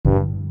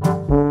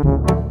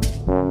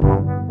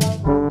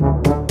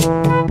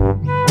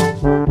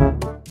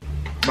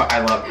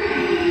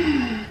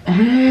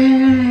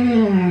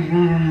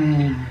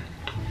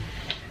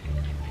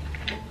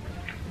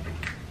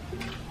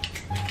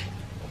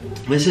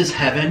This is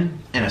heaven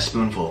in a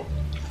spoonful.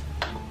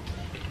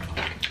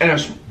 And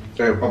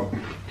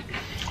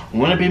wouldn't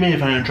it be me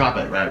if I didn't drop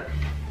it, right?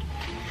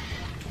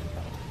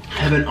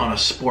 Heaven on a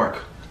spork.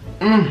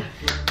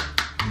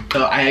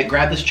 So I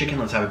grabbed this chicken,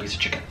 let's have a piece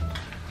of chicken.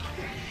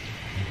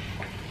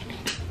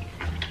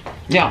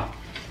 Yeah,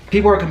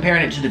 people are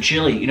comparing it to the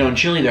chili. You know, in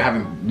Chile they're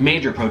having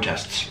major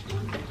protests.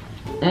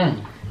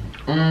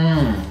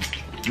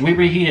 We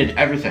reheated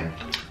everything.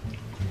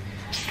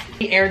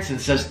 Aronson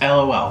says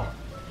LOL.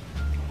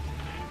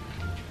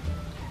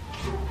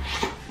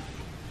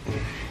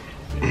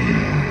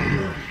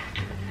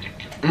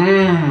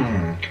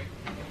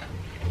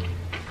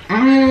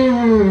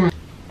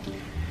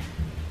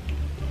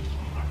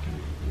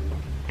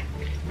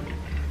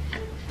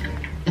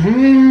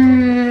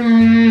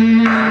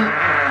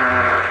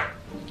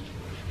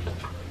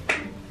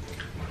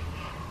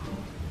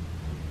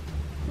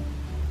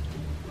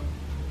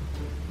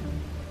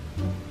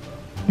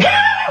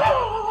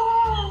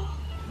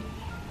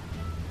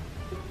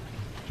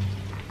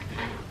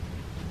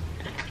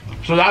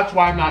 So that's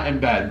why I'm not in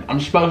bed. I'm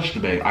supposed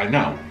to be, I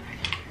know.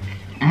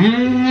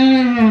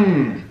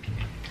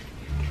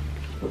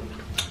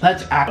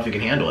 Let's act if you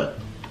can handle it.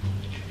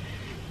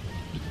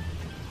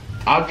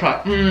 I'll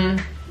try.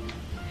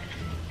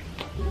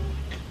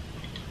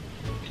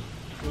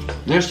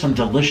 There's some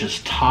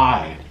delicious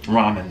Thai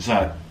ramens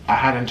that I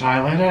had in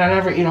Thailand and I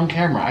never eat on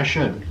camera. I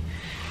should.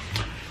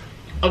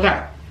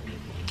 Okay.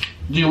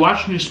 Do you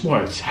watch new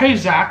sports? Hey,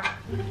 Zach.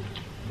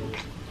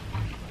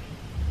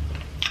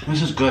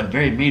 This is good,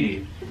 very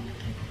meaty.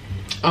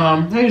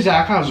 Hey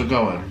Zach, how's it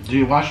going? Do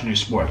you watch new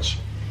sports?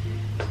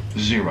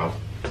 0.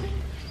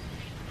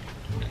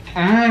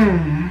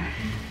 I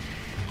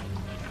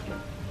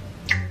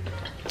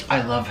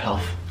love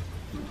health.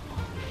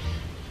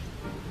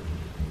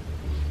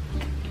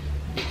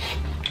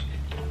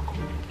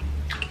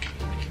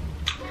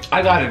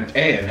 I got an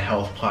A in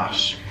health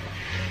class.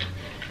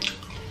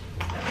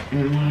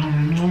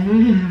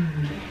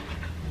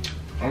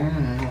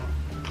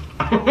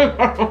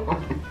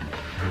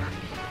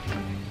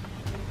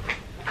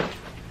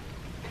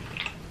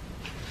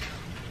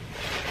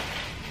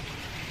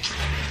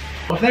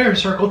 Well, they're a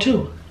circle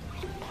too.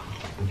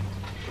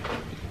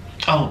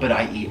 Oh, but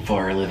I eat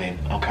for a living.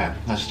 Okay,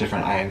 that's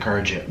different. I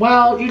encourage it.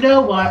 Well, you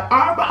know what?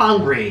 I'm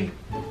hungry.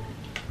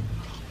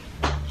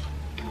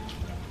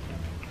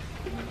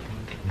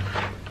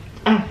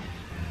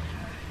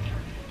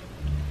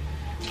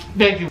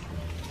 Thank you.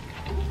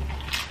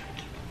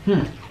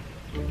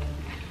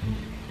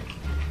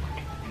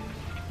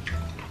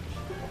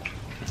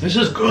 This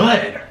is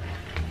good.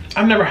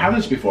 I've never had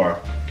this before.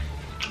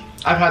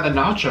 I've had the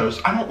nachos.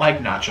 I don't like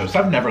nachos.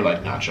 I've never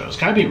liked nachos.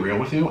 Can I be real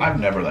with you? I've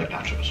never liked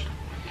nachos.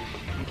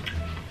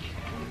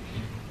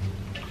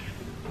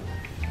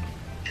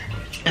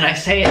 And I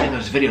say it in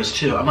those videos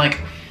too. I'm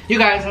like, you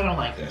guys, I don't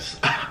like this.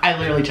 I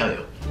literally tell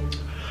you.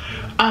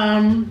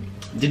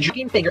 Did you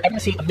thing you're ever gonna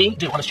see me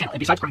do on this channel? And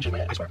besides crunching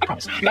it, I swear, I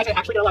promise. You guys are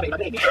actually gonna love it. You're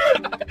not kidding me.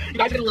 You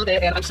guys are gonna love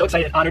it, and I'm so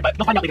excited and honored, but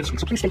you'll find out later this week,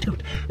 so please stay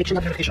tuned. Make sure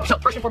you have notifications. So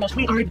first and foremost,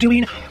 we are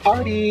doing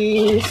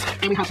Arby's.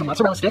 And we have some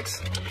mozzarella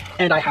sticks.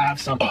 And I have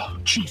some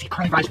cheesy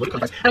curly fries, woody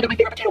curly fries. And I got my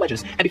favorite potato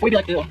wedges. And before you be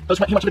like, ew, those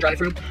went too much to the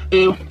drive-thru.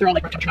 Ew, they're all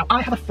like right temperature now.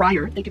 I have a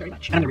fryer. Thank you very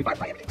much. And I'm gonna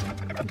fry everything.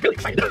 I'm really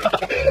excited.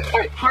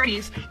 Alright,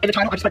 Hardee's. In the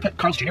title, I just might put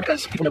Carl's Jr.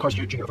 because people know Carl's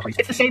Jr. over Hardee's.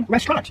 It's the same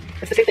restaurant.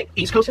 It's the same thing.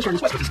 East Coast is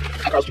Hardee's, West Coast is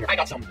Carl's Jr. I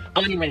got some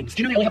onion rings.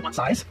 Do you know they only have one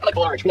size? I like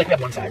large. We like we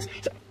have one size.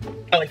 So,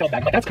 I like filled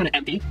bag. Like that's kind of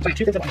empty. So I got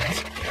 2 things of onion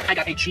rings. I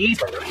got a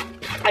cheeseburger.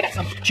 I got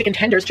some chicken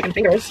tenders, chicken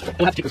fingers.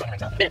 We'll have to take those onion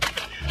rings out.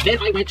 Then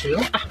I went to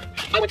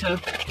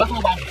Buffalo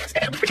Wild Wings.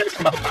 And pretend it's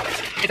from Buffalo Wild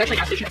Wings. It's actually a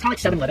gas station. It's kind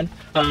of like 7-Eleven.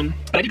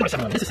 But I did go to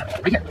 7-Eleven. This is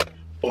 7-Eleven right here.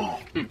 Oh.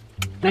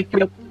 Right, here we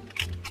go.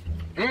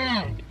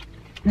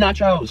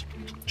 Nachos.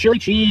 Chili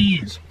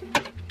cheese.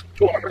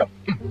 Oh, here we go.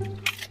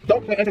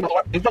 Don't say anything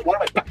about it's just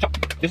water.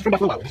 This is from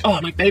Buffalo Wild Wings.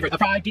 Oh, my favorite.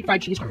 The deep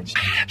fried cheese curds.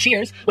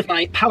 Cheers with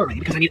my Powerade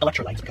because I need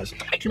electrolytes because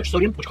I eat too much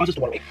sodium, which causes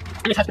the water weight.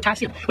 And this has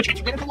potassium, which gets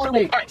rid of the water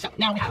weight. Alright, so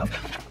now we have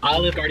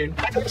Olive Garden.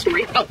 Back to the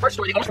story. Oh, first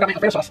story. I almost forgot my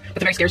Alfredo sauce. That's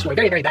a very scary story.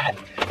 Very, very bad.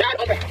 Bad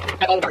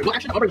at Olive Garden. Well,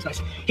 actually, the Olive Garden was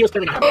nice. He was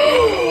clearly not.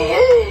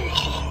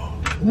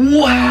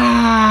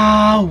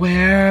 Wow,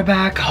 we're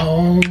back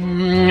home.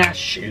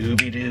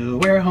 Shooby-doo,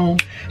 we're home.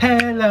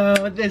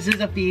 Hello, this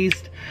is a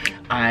feast.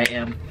 I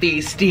am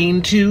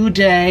feasting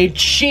today.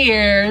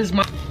 Cheers.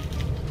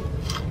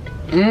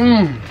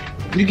 You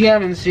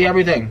can't even see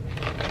everything.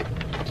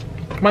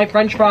 My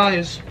French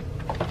fries.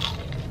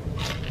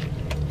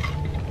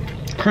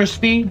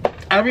 Crispy.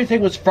 Everything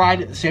was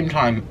fried at the same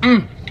time.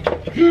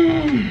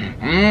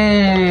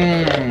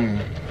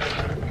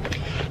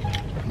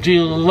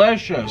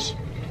 Delicious.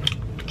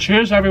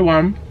 Cheers,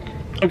 everyone.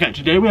 Okay,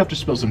 today we have to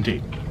spill some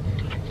tea.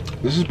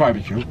 This is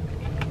barbecue.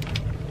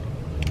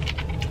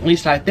 At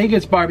least I think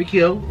it's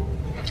barbecue.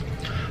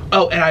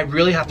 Oh, and I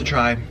really have to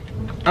try.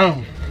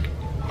 Oh.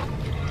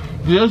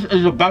 This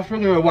is the best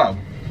thing in the world.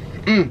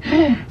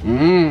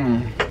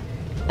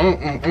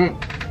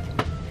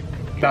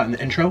 That in the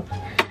intro.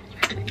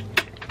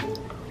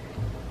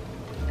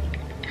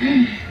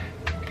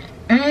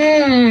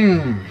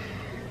 Mmm.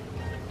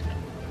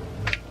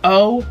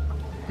 Oh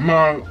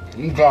my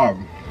god.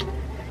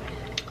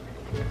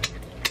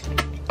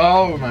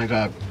 Oh my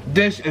god.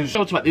 This is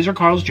so what? These are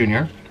Carl's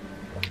Jr.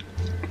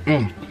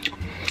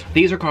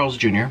 These are Carl's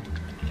Jr.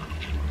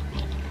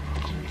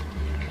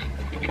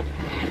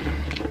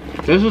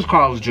 This is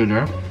Carl's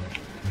Jr.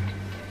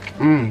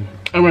 And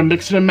we're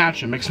mixing and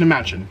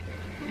matching.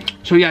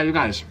 So yeah, you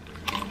guys.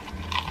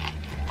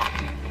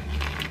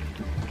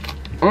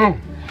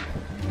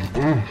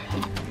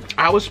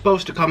 I was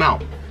supposed to come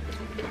out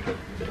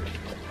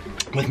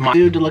with my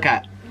food to look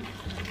at.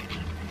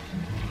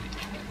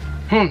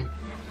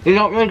 They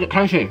don't really get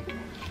crunchy.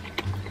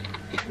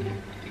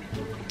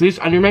 These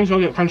onion rings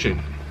don't get crunchy.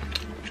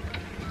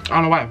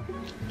 I don't know why.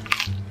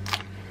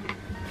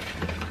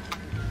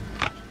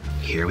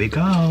 Here we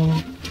go.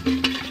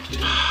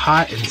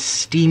 Hot and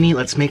steamy.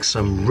 Let's make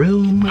some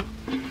room.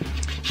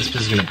 This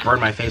is gonna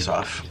burn my face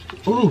off.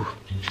 Ooh.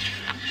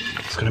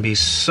 It's gonna be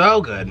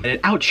so good. And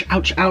ouch,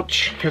 ouch,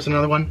 ouch. Here's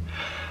another one.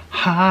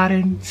 Hot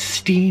and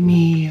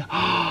steamy.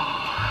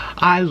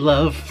 I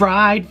love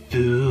fried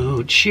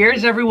food.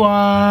 Cheers, everyone.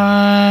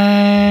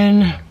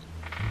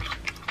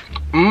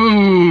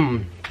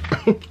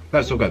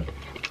 That's so good.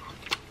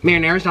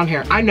 Mayonnaise down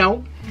here. I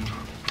know.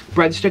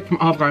 Breadstick from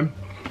Olive Garden.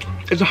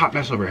 It's a hot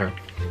mess over here.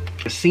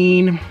 A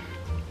scene.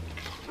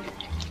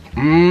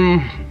 But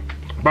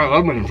I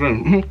love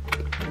mayonnaise.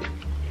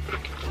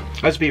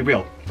 Let's be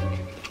real.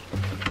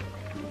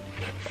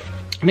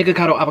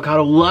 Nikocado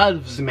Avocado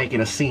loves making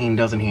a scene,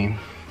 doesn't he?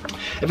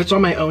 If it's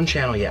on my own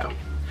channel, yeah.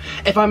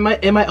 If I'm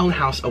in my own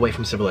house away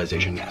from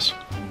civilization, yes.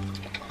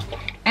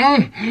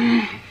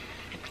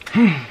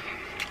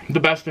 The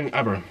best thing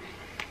ever.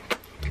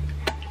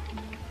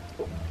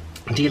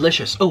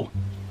 Delicious. Oh.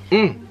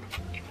 I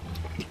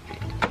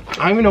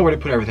don't even know where to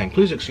put everything.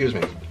 Please excuse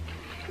me.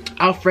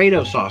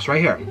 Alfredo sauce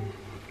right here.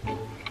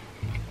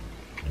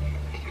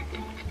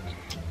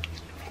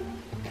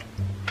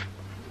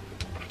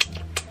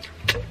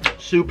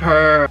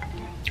 Super.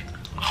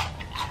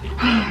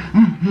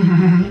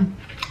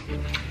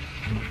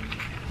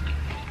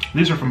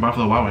 These are from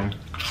Buffalo Wild Wings.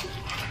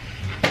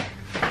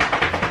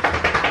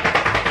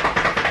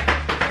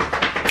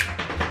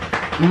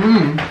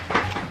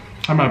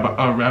 I might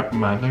wrap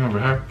my thing over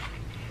here.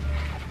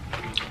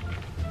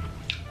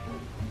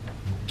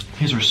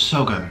 These are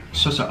so good.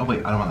 So, oh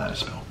wait, I don't want that to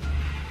spill.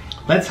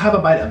 Let's have a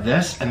bite of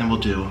this and then we'll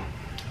do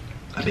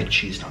a big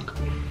cheese dunk.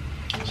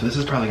 So this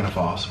is probably gonna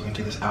fall, so we're gonna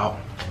take this out.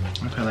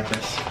 I'm gonna put it like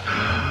this.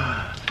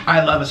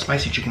 I love a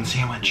spicy chicken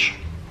sandwich.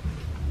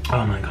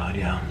 Oh my god,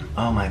 yeah.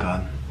 Oh my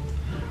god.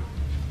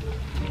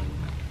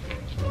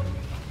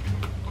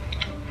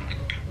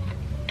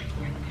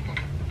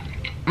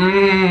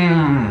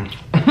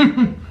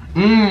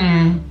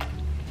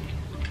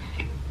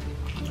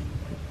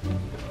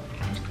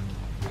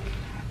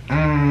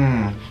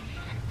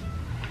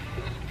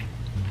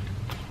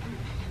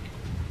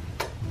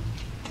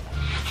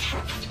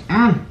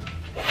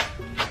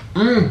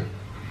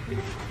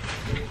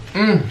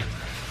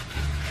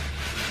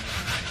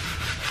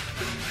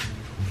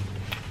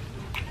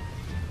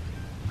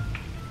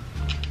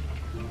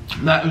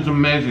 That is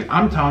amazing.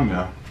 I'm telling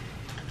you.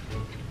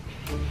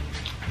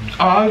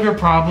 All of your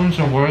problems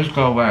and worries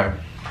go away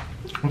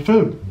with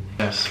food.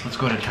 Yes, let's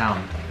go to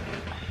town.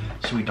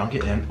 So we dunk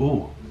it in.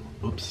 Ooh,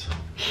 oops.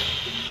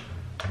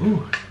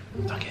 Ooh,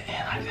 dunk it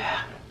in like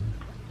that.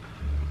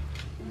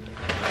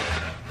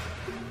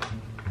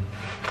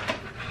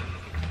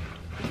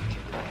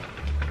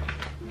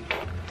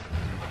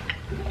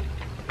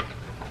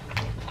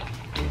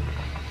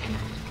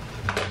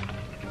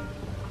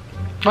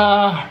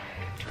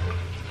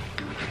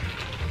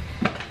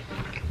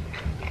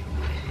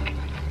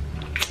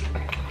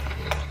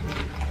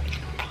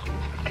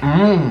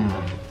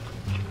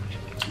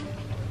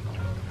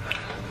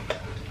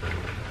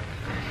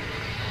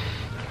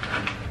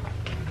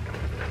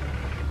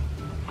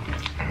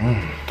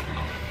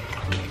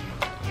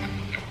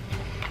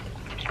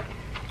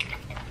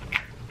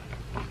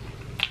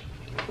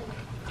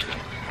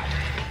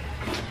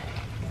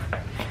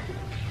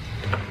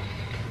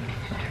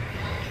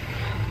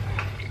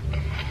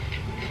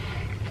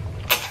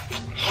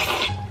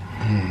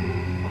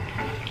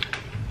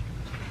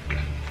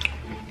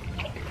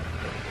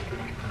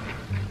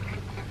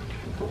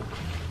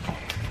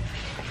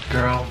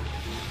 Girl.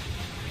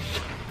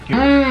 I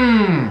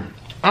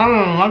don't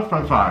know, like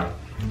french fries.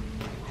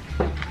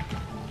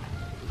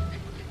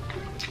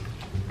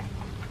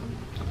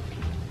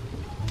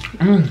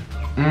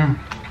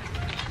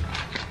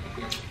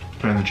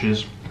 Put in the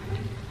cheese.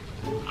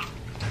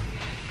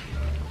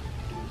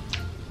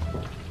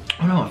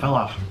 Oh no, it fell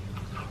off.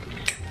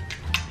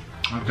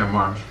 I've got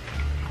more.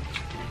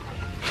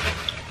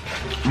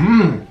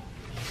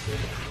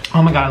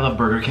 Oh my god, I love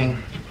Burger King.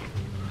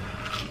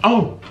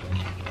 Oh!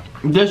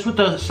 This with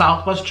the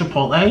Southwest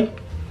Chipotle.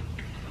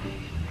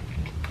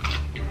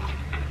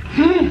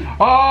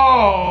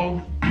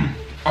 Oh.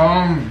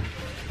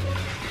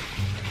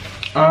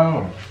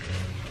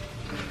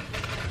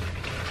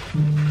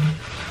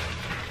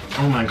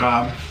 Oh my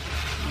god.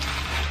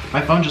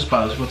 My phone just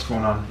buzzed. What's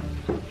going on?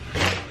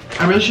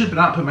 I really should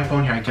not put my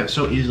phone here. I get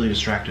so easily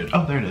distracted.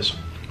 Oh, there it is.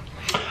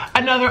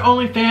 Another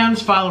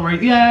OnlyFans follower.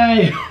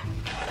 Yay!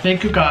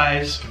 Thank you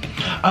guys.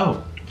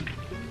 Oh.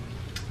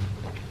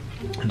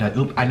 And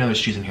I know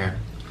there's cheese in here.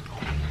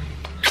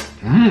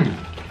 Mmm.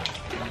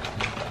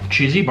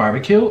 Cheesy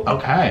barbecue?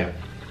 Okay.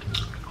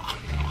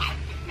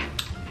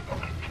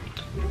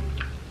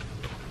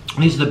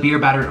 These are the beer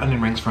battered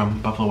onion rings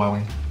from Buffalo Wild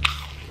Wings.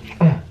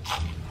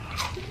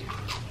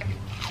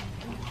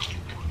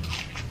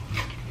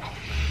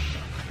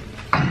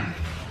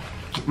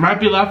 Might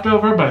be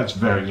leftover, but it's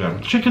very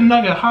good. Chicken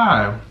nugget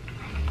high.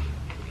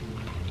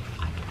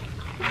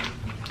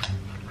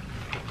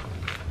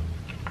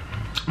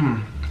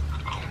 Mm.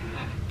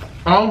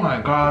 Oh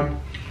my god.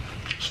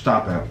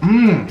 Stop it.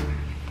 Mmm.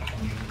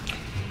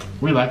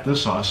 We like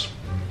this sauce.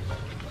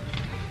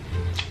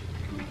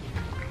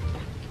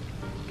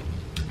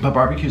 But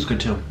barbecue's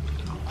good too.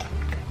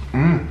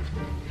 Mmm.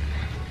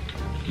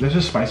 This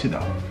is spicy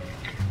though.